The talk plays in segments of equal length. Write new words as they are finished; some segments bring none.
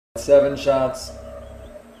7 shots,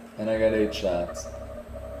 and I got 8 shots.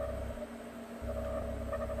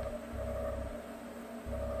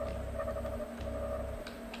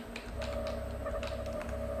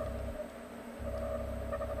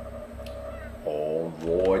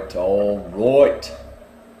 Alright.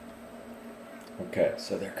 Okay,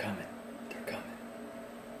 so they're coming. They're coming.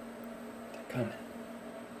 They're coming.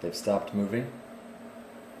 They've stopped moving.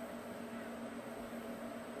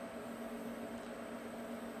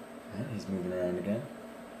 And he's moving around again.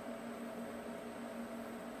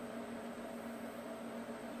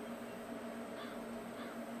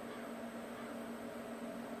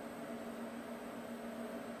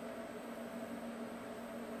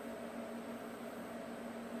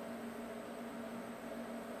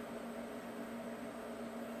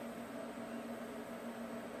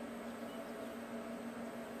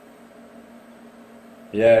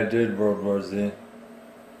 Yeah, I did, World War Z.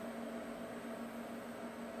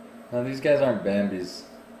 No, these guys aren't Bambis.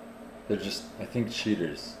 They're just, I think,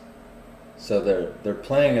 cheaters. So they're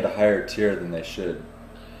playing at a higher tier than they should.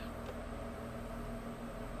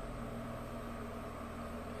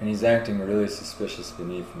 And he's acting really suspicious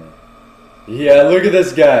beneath me. Yeah, look at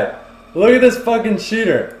this guy. Look at this fucking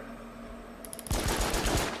cheater.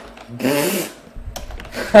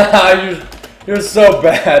 you're so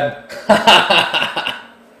bad.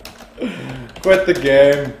 Quit the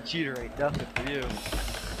game. Cheater ain't nothing for you.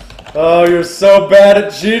 Oh, you're so bad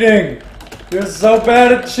at cheating. You're so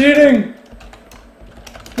bad at cheating.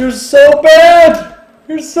 You're so bad.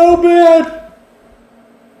 You're so bad.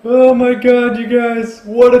 Oh my god, you guys.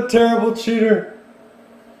 What a terrible cheater.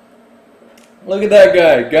 Look at that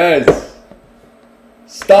guy. Guys,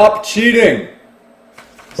 stop cheating.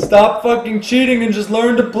 Stop fucking cheating and just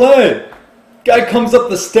learn to play. Guy comes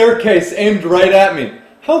up the staircase aimed right at me.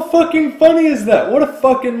 How fucking funny is that? What a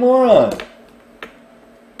fucking moron.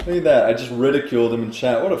 Look at that. I just ridiculed him in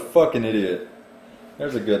chat. What a fucking idiot.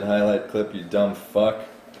 There's a good highlight clip, you dumb fuck.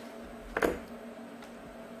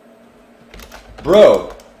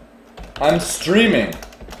 Bro, I'm streaming.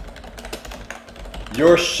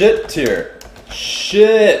 You're shit tier.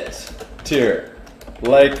 Shit tier.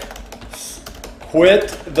 Like, quit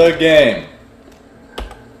the game.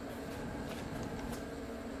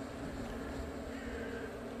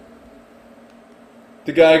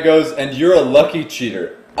 The guy goes, and you're a lucky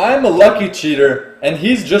cheater. I'm a lucky cheater, and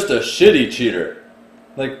he's just a shitty cheater.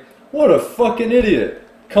 Like, what a fucking idiot.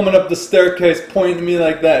 Coming up the staircase pointing at me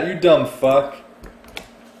like that, you dumb fuck.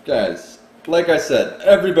 Guys, like I said,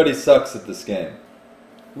 everybody sucks at this game.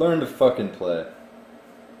 Learn to fucking play.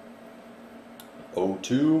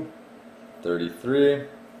 02, 33,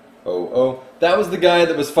 00. That was the guy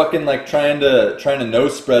that was fucking like trying to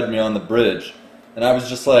nose spread me on the bridge. And I was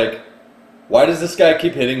just like, why does this guy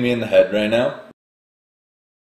keep hitting me in the head right now?